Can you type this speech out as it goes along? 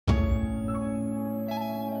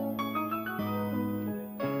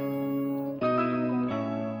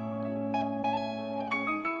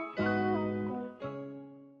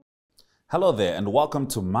Hello there and welcome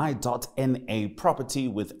to My.NA Property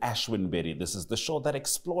with Ashwin Bedi. This is the show that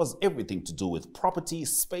explores everything to do with property,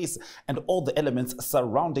 space, and all the elements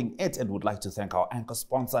surrounding it. And would like to thank our anchor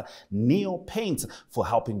sponsor, Neo Paint, for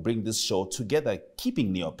helping bring this show together.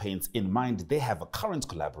 Keeping Neo Paint in mind, they have a current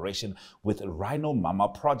collaboration with Rhino Momma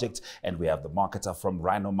Project. And we have the marketer from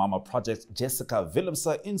Rhino Momma Project, Jessica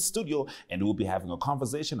Willemse, in studio. And we'll be having a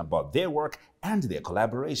conversation about their work and their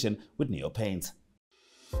collaboration with Neo Paint.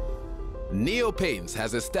 Neo Paints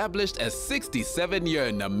has established a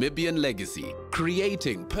 67-year Namibian legacy,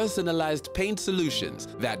 creating personalized paint solutions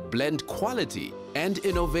that blend quality and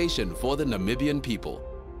innovation for the Namibian people.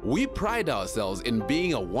 We pride ourselves in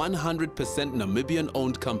being a 100%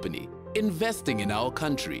 Namibian-owned company, investing in our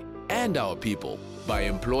country and our people by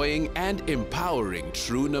employing and empowering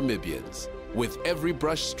true Namibians. With every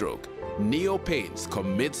brushstroke, Neo Paints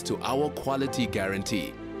commits to our quality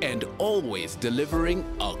guarantee and always delivering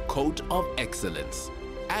a coat of excellence.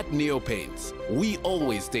 At Neo Paints, we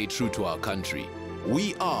always stay true to our country.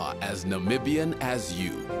 We are as Namibian as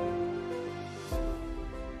you.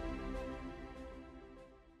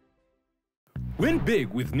 Win big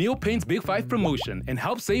with Neo Paint's Big 5 promotion and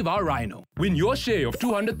help save our Rhino. Win your share of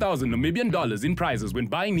 200,000 Namibian dollars in prizes when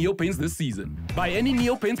buying Neo Paints this season. Buy any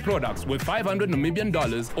Neo Paints products worth 500 Namibian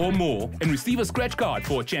dollars or more and receive a scratch card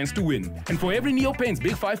for a chance to win. And for every Neo Paints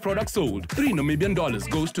Big 5 product sold, 3 Namibian dollars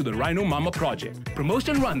goes to the Rhino Momma Project.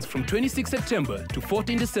 Promotion runs from 26 September to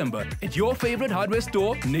 14 December at your favorite hardware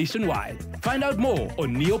store nationwide. Find out more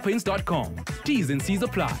on neopaints.com. T's and C's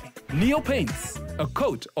apply. Neo Paints, a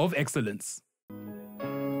coat of excellence.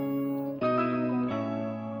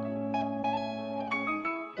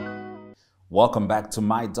 Welcome back to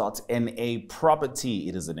My.NA Property.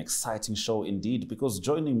 It is an exciting show indeed because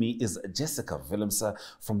joining me is Jessica Willemse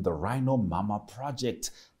from the Rhino Momma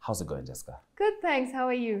Project. How's it going, Jessica? Good, thanks. How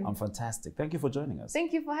are you? I'm fantastic. Thank you for joining us.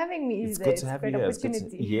 Thank you for having me. It's good to have you here.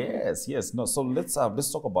 Opportunity. Yes. No, so let's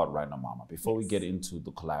talk about Rhino Momma before we get into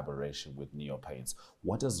the collaboration with Neo Paints.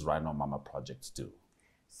 What does Rhino Momma Project do?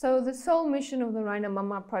 So the sole mission of the Rhino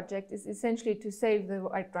Momma Project is essentially to save the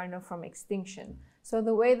white rhino from extinction. So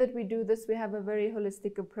the way that we do this, we have a very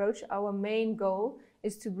holistic approach. Our main goal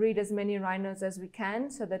is to breed as many rhinos as we can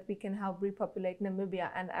so that we can help repopulate Namibia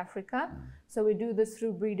and Africa. So we do this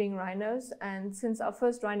through breeding rhinos. And since our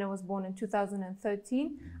first rhino was born in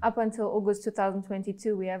 2013, up until August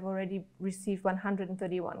 2022, we have already received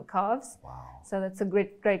 131 calves. Wow. So that's a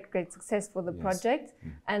great success for the project.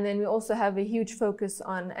 And then we also have a huge focus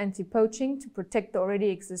on anti-poaching to protect the already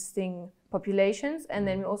existing populations. And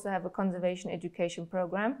then we also have a conservation education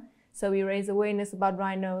program. So we raise awareness about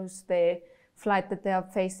rhinos, their flight that they are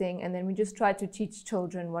facing, and then we just try to teach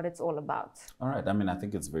children what it's all about. All right. I mean, I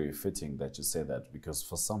think it's very fitting that you say that because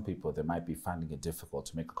for some people, they might be finding it difficult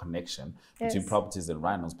to make a connection between properties and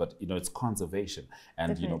rhinos, but, you know, it's conservation.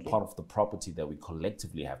 And, you know, part of the property that we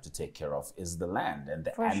collectively have to take care of is the land and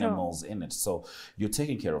the animals in it. So you're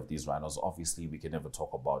taking care of these rhinos. Obviously, we can never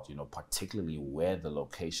talk about, you know, particularly where the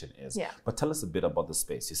location is. But tell us a bit about the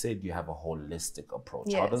space. You said you have a holistic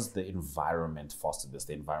approach. How does the environment foster this,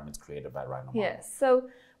 the environment created by Rhino Momma? Yes, so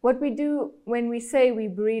what we do when we say we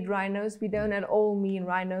breed rhinos, we don't at all mean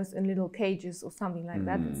rhinos in little cages or something like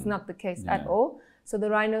that. It's not the case at all. So the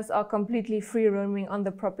rhinos are completely free roaming on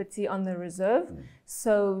the property, on the reserve.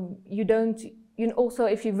 So also,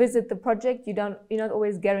 if you visit the project, you're not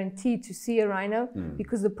always guaranteed to see a rhino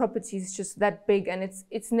because the property is just that big and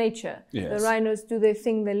it's nature. The rhinos do their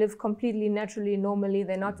thing. They live completely naturally, normally.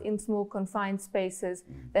 They're not in small confined spaces.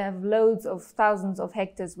 They have loads of thousands of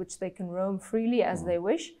hectares which they can roam freely as they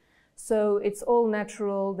wish. So it's all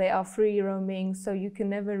natural. They are free roaming. So you can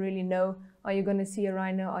never really know, are you going to see a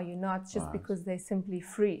rhino? Are you not? Just because they're simply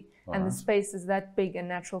free. And the space is that big and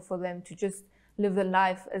natural for them to just live their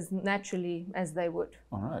life as naturally as they would.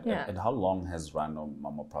 All right. And how long has Rhino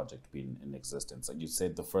Momma Project been in existence? And you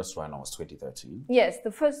said the first rhino was 2013? Yes,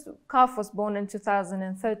 the first calf was born in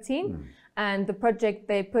 2013. And the project,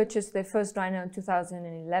 they purchased their first rhino in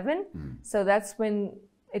 2011. So that's when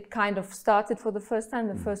it kind of started for the first time.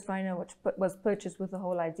 The first rhino which was purchased with the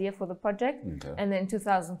whole idea for the project. And then in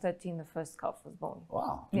 2013, the first calf was born.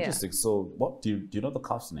 Wow, interesting. So what do you know the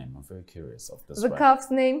calf's name? I'm very curious of this. The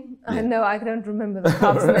calf's name? No, I don't remember the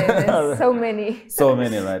calf's name. There's so many. So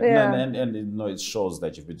many, right? And you know, it shows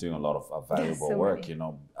that you've been doing a lot of valuable work, you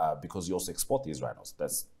know, because you also export these rhinos.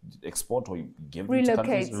 That's export or you give them to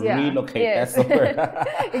countries? Relocate, that's the word.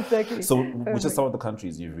 Exactly. So which are some of the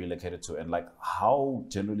countries you've relocated to, and like how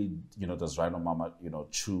generally, does Rhino Momma,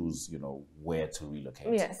 choose, where to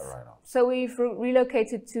relocate yes. a rhino? So we've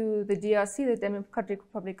relocated to the DRC, the Democratic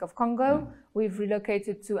Republic of Congo. We've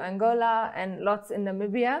relocated to Angola and lots in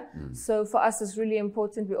Namibia. So for us, it's really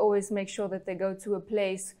important. We always make sure that they go to a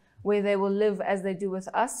place where they will live as they do with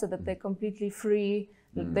us, so that they're completely free.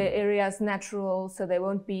 Their area is natural, so they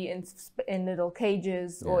won't be in little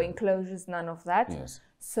cages or enclosures, none of that. Yes.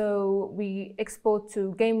 So we export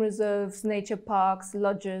to game reserves, nature parks,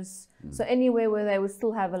 lodges, so anywhere where they would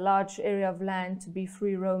still have a large area of land to be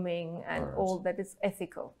free roaming and all that is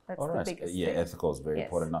ethical. That's the biggest thing. Ethical is very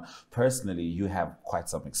important. Now, personally, you have quite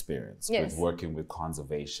some experience with working with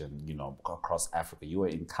conservation, across Africa. You were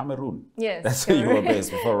in Cameroon. Yes. That's where you were based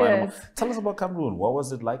before Rhino. Tell us about Cameroon. What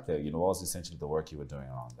was it like there? What was essentially the work you were doing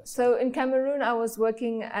around this? So in Cameroon, I was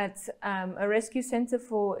working at a rescue center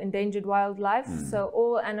for endangered wildlife. So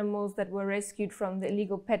all animals that were rescued from the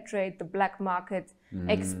illegal pet trade, the black market,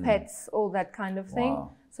 expats, all that kind of thing.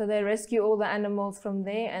 Wow. So they rescue all the animals from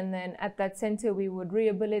there, and then at that center we would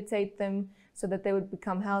rehabilitate them so that they would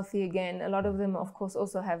become healthy again. A lot of them, of course,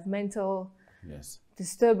 also have mental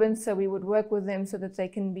disturbance, so we would work with them so that they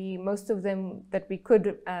can be, most of them that we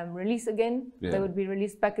could release again, they would be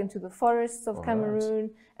released back into the forests of Cameroon.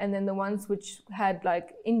 And then the ones which had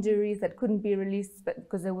like injuries that couldn't be released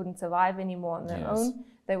because they wouldn't survive anymore on their own,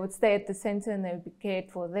 they would stay at the center and they would be cared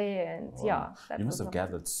for there. And you must have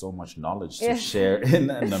gathered so much knowledge to share in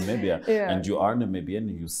Namibia. And you are Namibian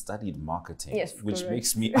and you studied marketing, which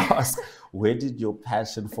makes me ask, where did your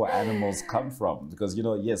passion for animals come from? Because,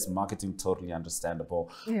 yes, marketing, totally understandable.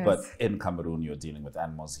 But in Cameroon, you're dealing with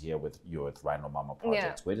animals. Here with Rhino Momma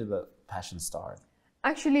Project. Where did the passion start?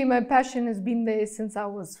 Actually, my passion has been there since I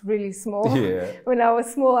was really small. When I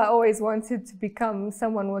was small, I always wanted to become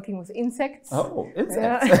someone working with insects. Oh,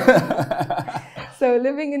 insects. So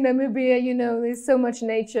living in Namibia, there's so much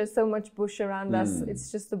nature, so much bush around us.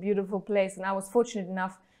 It's just a beautiful place. And I was fortunate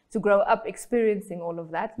enough to grow up experiencing all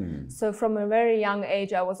of that. So from a very young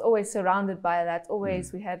age, I was always surrounded by that.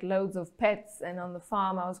 Always, we had loads of pets, and on the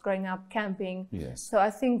farm, I was growing up camping. So I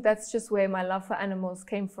think that's just where my love for animals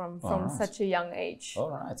came from such a young age.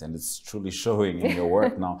 All right, and it's truly showing in your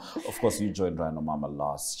work now. Of course, you joined Rhino Momma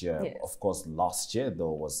last year. Of course, last year,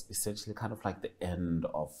 though, was essentially kind of like the end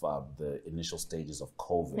of the initial stages of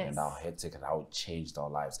COVID and how hectic and how it changed our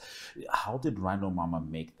lives. How did Rhino Momma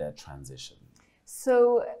make that transition?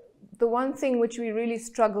 So the one thing which we really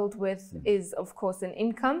struggled with is, of course, an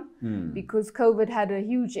income, because COVID had a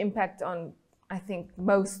huge impact on, I think,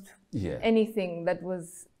 most anything that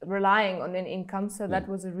was relying on an income. So that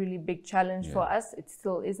was a really big challenge for us. It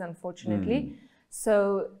still is, unfortunately.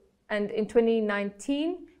 So, and in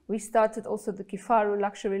 2019, we started also the Kifaru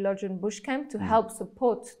Luxury Lodge and Bush Camp to help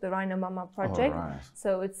support the Rhino Momma Project.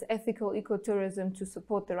 So it's ethical ecotourism to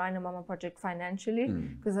support the Rhino Momma Project financially,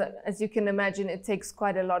 because as you can imagine, it takes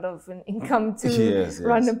quite a lot of an income to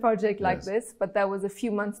run a project like this. But that was a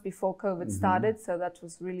few months before COVID started, so that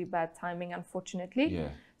was really bad timing, unfortunately.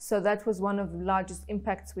 So that was one of the largest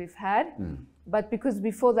impacts we've had. But because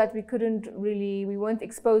before that we weren't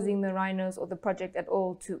exposing the rhinos or the project at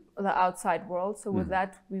all to the outside world. So with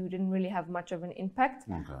that, we didn't really have much of an impact.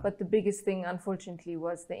 But the biggest thing, unfortunately,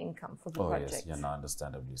 was the income for the project. Yes,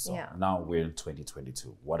 understandably so. Now we're in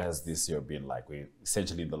 2022. What has this year been like? We're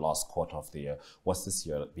essentially in the last quarter of the year. What's this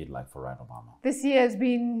year been like for Rhino Momma? This year has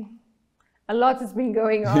been, a lot has been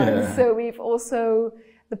going on. So we've also,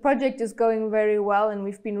 the project is going very well, and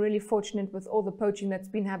we've been really fortunate with all the poaching that's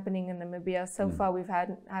been happening in Namibia. So far,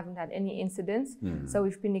 haven't had any incidents. So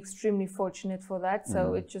we've been extremely fortunate for that.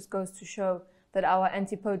 So it just goes to show that our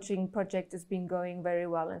anti-poaching project has been going very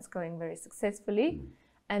well, and it's going very successfully.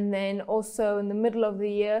 And then also in the middle of the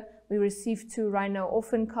year, we received 2 rhino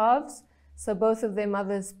orphan calves. So both of their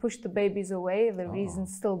mothers pushed the babies away, the reason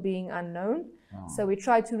still being unknown. So we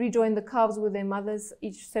tried to rejoin the calves with their mothers,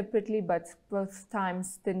 each separately, but both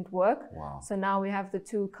times didn't work. So now we have the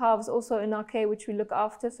 2 calves also in our care, which we look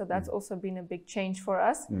after. So that's also been a big change for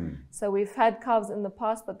us. So we've had calves in the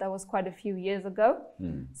past, but that was quite a few years ago.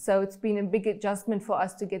 So it's been a big adjustment for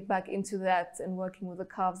us to get back into that and working with the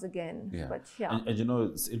calves again. But and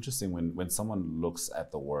it's interesting when someone looks at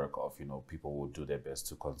the work of, people who do their best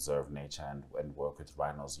to conserve nature and work with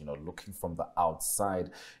rhinos, looking from the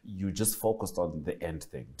outside, you just focused on the end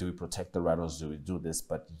thing. Do we protect the rhinos? Do we do this?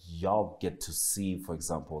 But y'all get to see, for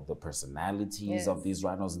example, the personalities of these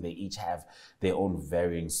rhinos, and they each have their own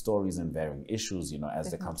varying stories and varying issues,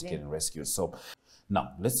 as they come to getting rescued. So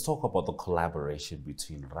now let's talk about the collaboration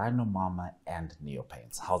between Rhino Momma and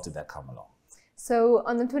Neopaints. How did that come along? So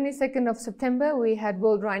on the 22nd of September, we had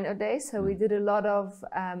World Rhino Day. So we did a lot of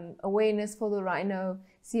awareness for the rhino,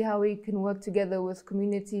 see how we can work together with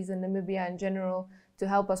communities in Namibia in general to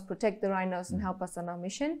help us protect the rhinos and help us on our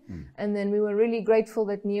mission. And then we were really grateful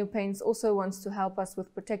that Neopaints also wants to help us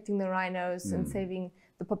with protecting the rhinos and saving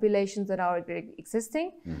the populations that are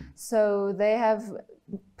existing. So they have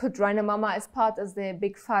put Rhino Momma as part of their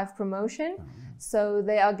Big 5 promotion. So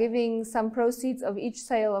they are giving some proceeds of each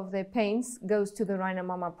sale of their paints goes to the Rhino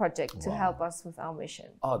Momma Project to help us with our mission.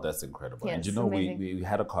 Oh, that's incredible. Yes, and you know, we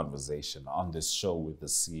had a conversation on this show with the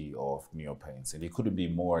CEO of Neopaints, and he couldn't be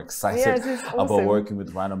more excited about working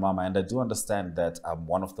with Rhino Momma. And I do understand that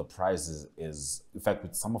one of the prizes is, in fact,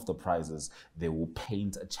 with some of the prizes, they will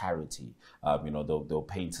paint a charity. You know, they'll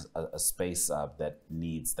paint a space that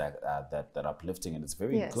needs that uplifting, and it's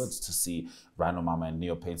very good to see Rhino Momma and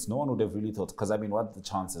Neopaints. No one would have really thought, because I mean, what are the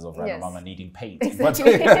chances of Rhino Momma needing paint?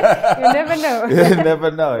 Exactly. You never know. You never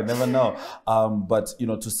know. You never know. But you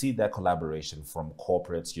know, to see that collaboration from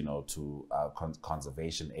corporates, you know, to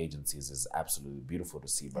conservation agencies is absolutely beautiful to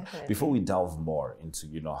see. But before we delve more into,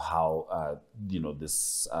 you know, how you know,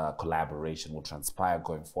 this collaboration will transpire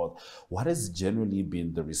going forth, what has generally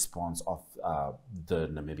been the response of the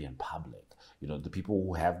Namibian public? You know, the people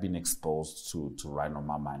who have been exposed to Rhino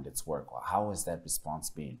Momma and its work. How has that response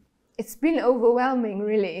been? It's been overwhelming,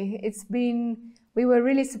 really. We were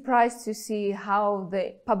really surprised to see how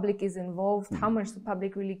the public is involved, how much the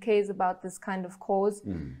public really cares about this kind of cause,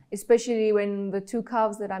 especially when the 2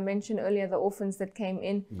 calves that I mentioned earlier, the orphans that came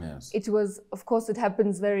in, it was, of course, it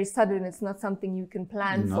happens very sudden. It's not something you can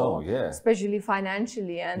plan for, especially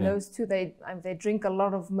financially. And those 2, they drink a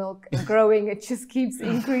lot of milk and growing, it just keeps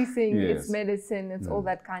increasing. It's medicine, it's all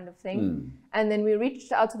that kind of thing. And then we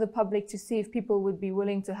reached out to the public to see if people would be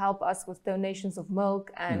willing to help us with donations of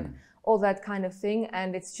milk and all that kind of thing.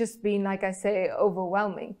 And it's just been, like I say,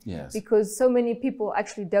 overwhelming. Because so many people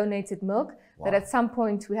actually donated milk that at some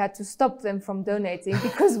point we had to stop them from donating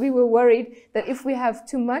because we were worried that if we have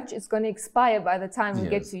too much, it's going to expire by the time we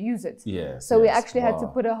get to use it. So we actually had to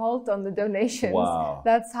put a halt on the donations.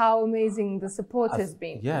 That's how amazing the support has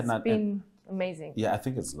been. It's been amazing. Yeah, I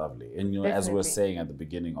think it's lovely. And you know, as we were saying at the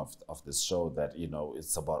beginning of this show, that, you know,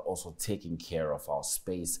 it's about also taking care of our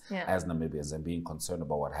space as Namibians and being concerned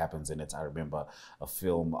about what happens in it. I remember a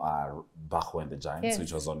film, Bajo and the Giants,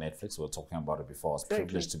 which was on Netflix. We were talking about it before. I was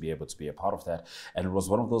privileged to be able to be a part of that. And it was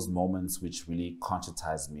one of those moments which really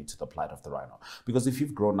conscientized me to the plight of the rhino. Because if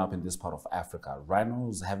you've grown up in this part of Africa,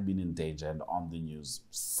 rhinos have been in danger and on the news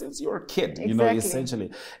since you were a kid, you know,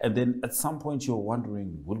 essentially. And then at some point you're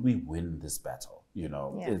wondering, will we win this battle? You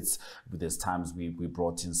know, there's times we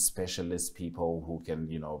brought in specialist people who can,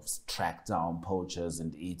 you know, track down poachers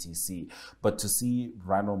and etc. But to see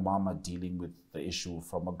Rhino Momma dealing with the issue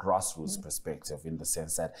from a grassroots perspective, in the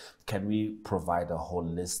sense that, can we provide a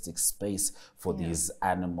holistic space for these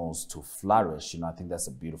animals to flourish? You know, I think that's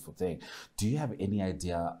a beautiful thing. Do you have any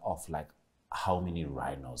idea of like how many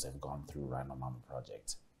rhinos have gone through Rhino Momma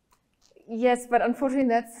Project? Yes, but unfortunately,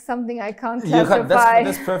 that's something I can't classify.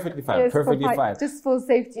 That's perfectly fine. Perfectly fine. Just for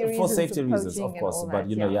safety reasons. For safety reasons, of course. But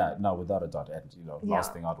you know, no, without a doubt. And you know,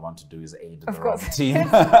 last thing I'd want to do is aid the wrong team.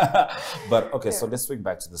 But okay, so let's swing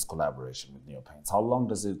back to this collaboration with Neopaints. How long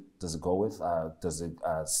does it go with? Does it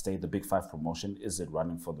stay the Big 5 promotion? Is it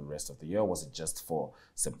running for the rest of the year? Or was it just for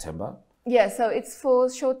September? Yeah, so it's for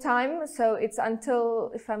a short time. So it's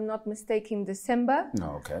until, if I'm not mistaken, December.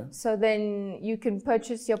 Okay. So then you can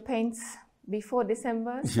purchase your paints before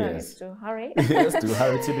December. So it's to hurry. Yes, to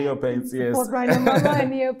hurry to Neopaints, yes. Support Rhino Momma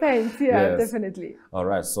and Neopaints, definitely. All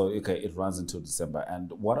right, so okay, it runs until December.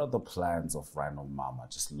 And what are the plans of Rhino Momma,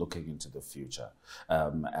 just looking into the future?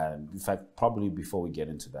 And in fact, probably before we get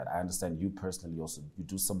into that, I understand you personally also, you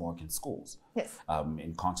do some work in schools. Yes.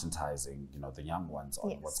 In conscientizing, you know, the young ones on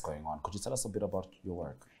what's going on. Could you tell us a bit about your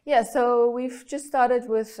work? Yeah, so we've just started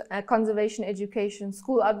with a conservation education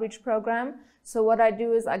school outreach program. So what I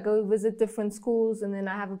do is I go visit different schools, and then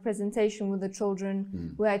I have a presentation with the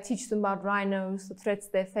children where I teach them about rhinos, the threats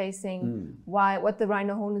they're facing, what the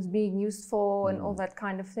rhino horn is being used for, and all that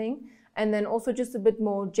kind of thing. And then also just a bit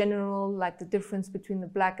more general, like the difference between the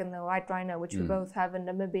black and the white rhino, which we both have in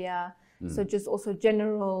Namibia. So just also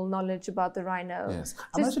general knowledge about the rhino. Yes,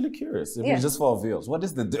 I'm actually curious, just for our viewers, what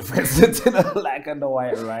is the difference between a black and a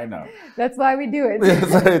white rhino? That's why we do it.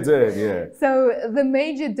 Yes, I did, yeah. So the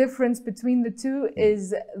major difference between the two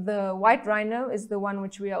is the white rhino is the one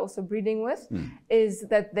which we are also breeding with, is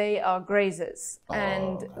that they are grazers,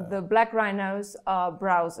 and the black rhinos are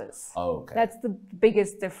browsers. That's the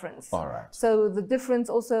biggest difference. All right. So the difference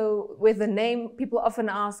also with the name, people often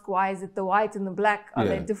ask, why is it the white and the black? Are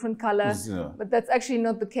they different color? seems, you know. But that's actually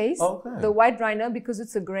not the case. Okay. The white rhino, because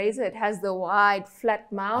it's a grazer, it has the wide,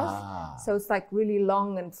 flat mouth. So it's like really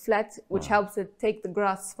long and flat, which helps it take the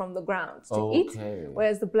grass from the ground to eat.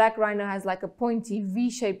 Whereas the black rhino has like a pointy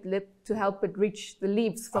V-shaped lip to help it reach the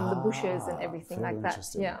leaves from the bushes and everything like that.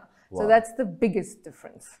 Yeah. Wow. So that's the biggest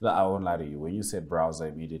difference. No, I won't lie to you. When you said browser,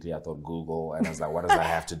 immediately I thought Google, and I was like, what does that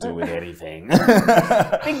have to do with anything?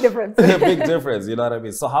 Big difference. Big difference, you know what I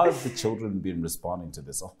mean? So how have the children been responding to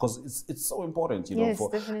this? Of course, it's so important, you know. Yes,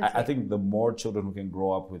 definitely. I think the more children who can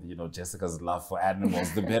grow up with, you know, Jessica's love for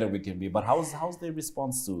animals, the better we can be. But how's their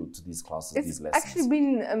response to these classes, these lessons? It's actually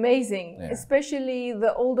been amazing, especially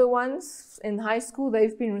the older ones in high school.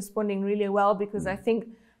 They've been responding really well because I think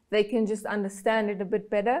they can just understand it a bit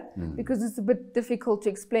better, because it's a bit difficult to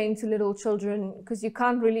explain to little children, because you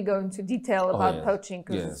can't really go into detail about poaching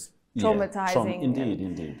because it's traumatizing.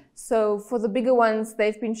 Indeed. So for the bigger ones,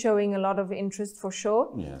 they've been showing a lot of interest for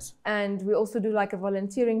sure. Yes. And we also do like a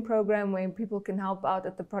volunteering program where people can help out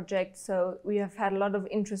at the project. So we have had a lot of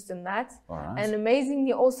interest in that. All right. And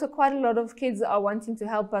amazingly, also quite a lot of kids are wanting to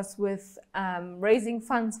help us with raising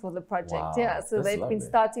funds for the project. Wow, So they've been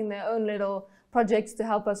starting their own little projects to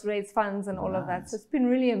help us raise funds and all of that. So it's been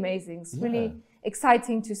really amazing. It's really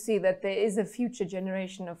exciting to see that there is a future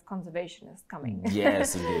generation of conservationists coming.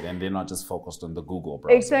 Yes, indeed. And they're not just focused on the Google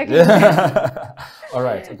browser. Exactly. All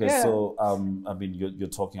right. Okay. So, I mean, you're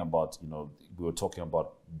talking about, you know, we were talking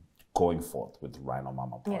about going forth with Rhino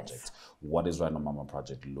Momma Project. Yes. What is Rhino Momma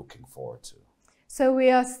Project looking forward to? So we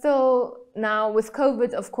are still now with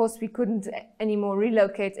COVID, of course, we couldn't anymore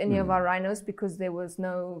relocate any of our rhinos because there was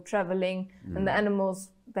no traveling and the animals,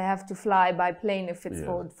 they have to fly by plane if it's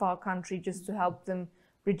for far country, just to help them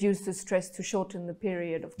reduce the stress, to shorten the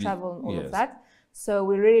period of travel and all of that. So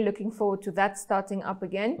we're really looking forward to that starting up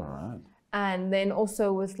again. All right. And then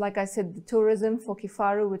also with, like I said, the tourism for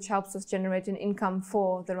Kifaru, which helps us generate an income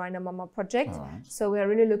for the Rhino Momma Project. So we are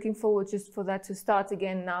really looking forward just for that to start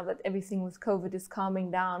again now that everything with COVID is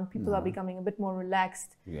calming down. People are becoming a bit more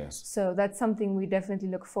relaxed. Yes. So that's something we definitely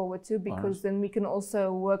look forward to, because then we can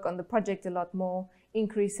also work on the project a lot more,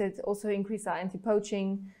 increase our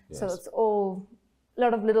anti-poaching. So it's all a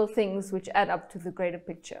lot of little things which add up to the greater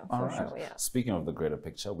picture, for sure. Yeah. Speaking of the greater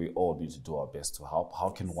picture, we all need to do our best to help. How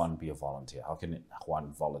can one be a volunteer? How can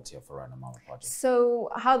one volunteer for Rhino Momma Project? So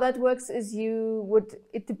how that works is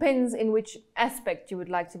it depends in which aspect you would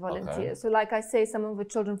like to volunteer. So like I say, some of the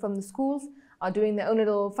children from the schools are doing their own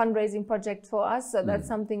little fundraising project for us. So that's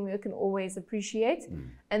something we can always appreciate.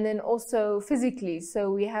 And then also physically.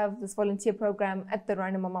 So we have this volunteer program at the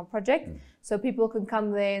Rhino Momma Project. So people can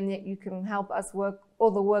come there and you can help us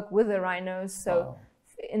all the work with the rhinos. So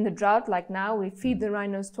in the drought, like now, we feed the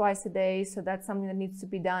rhinos twice a day. So that's something that needs to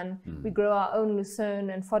be done. We grow our own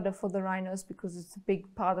lucerne and fodder for the rhinos because it's a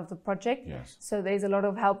big part of the project. So there's a lot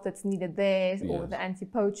of help that's needed there, or the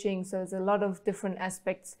anti-poaching. So there's a lot of different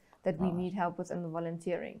aspects that we need help with in the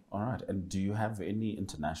volunteering. All right. And do you have any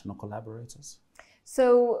international collaborators?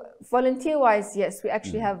 So volunteer-wise, yes, we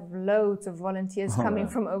actually have loads of volunteers coming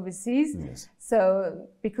from overseas. So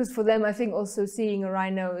because for them, I think also seeing a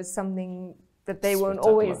rhino is something that they won't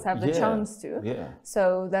always have the chance to.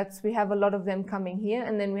 So we have a lot of them coming here.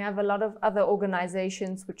 And then we have a lot of other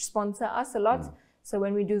organizations which sponsor us a lot. So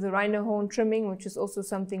when we do the rhino horn trimming, which is also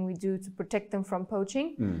something we do to protect them from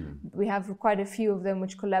poaching, we have quite a few of them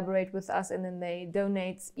which collaborate with us, and then they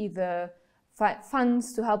donate either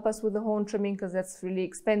funds to help us with the horn trimming because that's really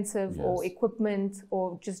expensive, or equipment,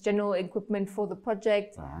 or just general equipment for the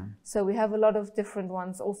project. So we have a lot of different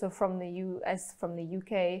ones also from the US, from the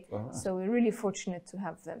UK. So we're really fortunate to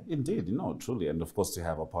have them. Indeed, truly. And of course to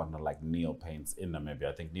have a partner like Neo Paints in Namibia.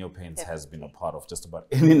 I think Neo Paints has been a part of just about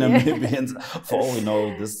any Namibians. For all we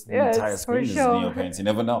know, this entire screen is Neo Paints. You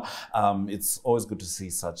never know. It's always good to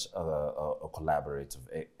see such a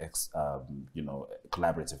collaborative,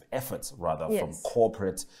 collaborative efforts rather from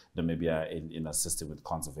corporate Namibia in assisting with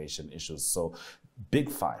conservation issues. So Big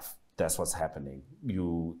Five, that's what's happening.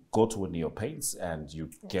 You go to a Neo Paints and you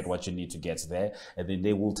get what you need to get there, and then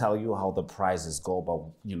they will tell you how the prizes go.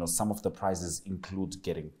 But some of the prizes include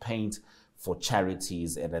getting paint for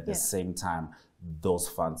charities, and at the same time, those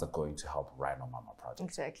funds are going to help Rhino Momma Project.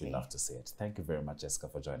 Exactly. We love to see it. Thank you very much, Jessica,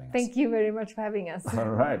 for joining us. Thank you very much for having us. All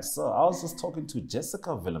right. So I was just talking to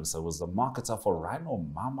Jessica Willems, who was the marketer for Rhino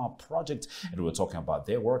Momma Project, and we were talking about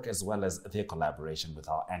their work as well as their collaboration with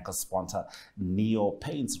our anchor sponsor, Neo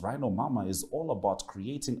Paints. Rhino Momma is all about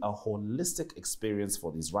creating a holistic experience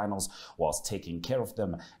for these rhinos whilst taking care of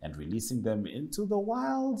them and releasing them into the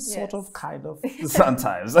wild, sort of, kind of,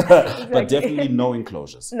 sometimes. But definitely no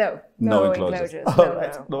enclosures. No enclosures. charges. All No,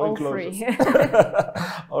 right, no, no all enclosures. free.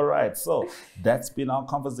 All right, so that's been our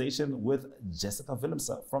conversation with Jessica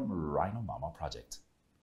Willemse from Rhino Momma Project.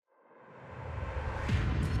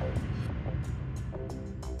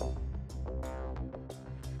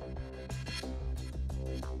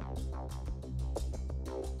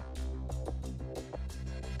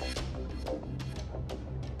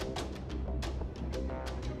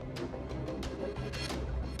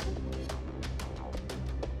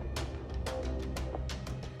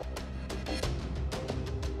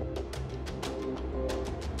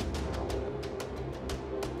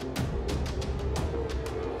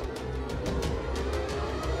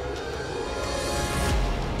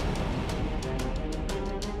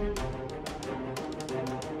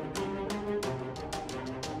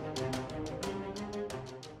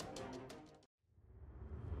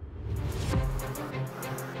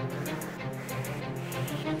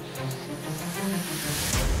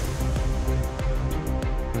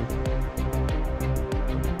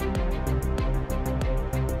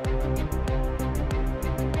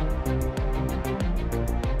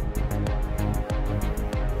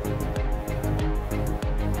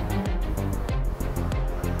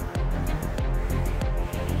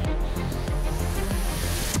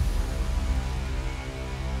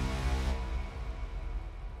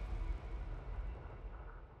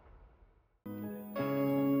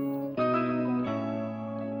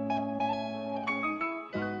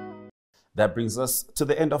 That brings us to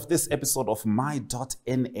the end of this episode of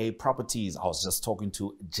My.NA Properties. I was just talking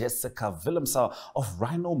to Jessica Willemse of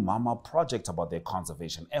Rhino Momma Project about their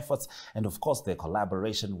conservation efforts and, of course, their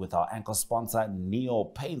collaboration with our anchor sponsor, Neo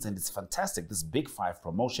Paints. And it's fantastic, this Big 5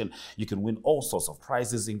 promotion. You can win all sorts of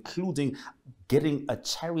prizes, including getting a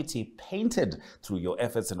charity painted through your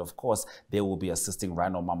efforts. And of course, they will be assisting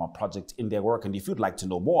Rhino Momma Project in their work. And if you'd like to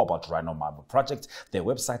know more about Rhino Momma Project, their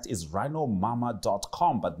website is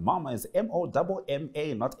rhinomomma.com. But Mama is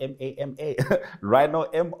M-O-M-M-A, not M-A-M-A. Rhino,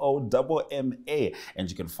 M-O-M-M-A. And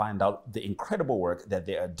you can find out the incredible work that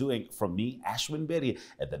they are doing from me, Ashwin Berry,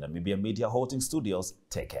 at the Namibia Media Holding Studios.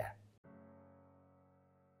 Take care.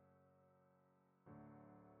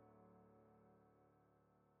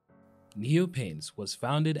 Neo Paints was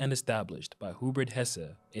founded and established by Hubert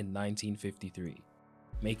Hesse in 1953,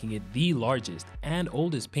 making it the largest and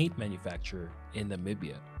oldest paint manufacturer in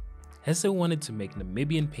Namibia. Hesse wanted to make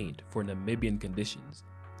Namibian paint for Namibian conditions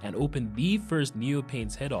and opened the first Neo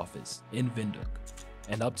Paints head office in Windhoek.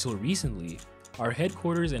 And up till recently, our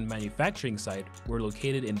headquarters and manufacturing site were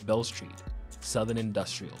located in Bell Street, Southern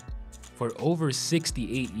Industrial. For over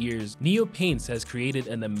 68 years, Neo Paints has created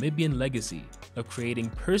a Namibian legacy of creating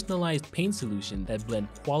personalized paint solutions that blend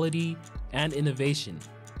quality and innovation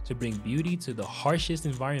to bring beauty to the harshest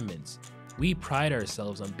environments. We pride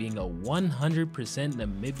ourselves on being a 100%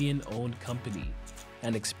 Namibian-owned company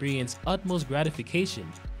and experience utmost gratification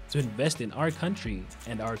to invest in our country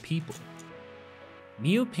and our people.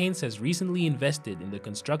 Neo Paints has recently invested in the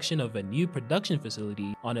construction of a new production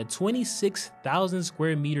facility on a 26,000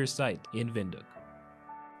 square meter site in Windhoek.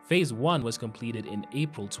 Phase 1 was completed in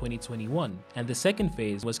April 2021, and the second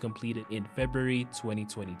phase was completed in February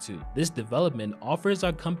 2022. This development offers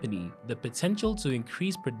our company the potential to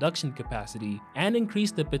increase production capacity and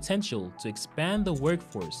increase the potential to expand the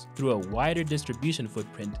workforce through a wider distribution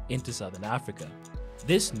footprint into Southern Africa.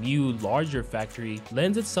 This new, larger factory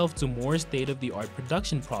lends itself to more state-of-the-art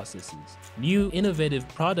production processes, new innovative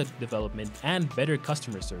product development, and better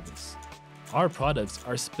customer service. Our products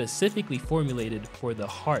are specifically formulated for the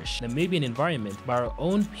harsh Namibian environment by our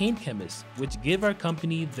own paint chemists, which give our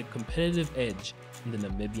company the competitive edge in the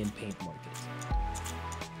Namibian paint market.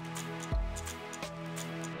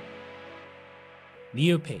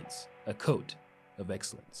 Neo Paints, a coat of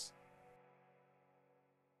excellence.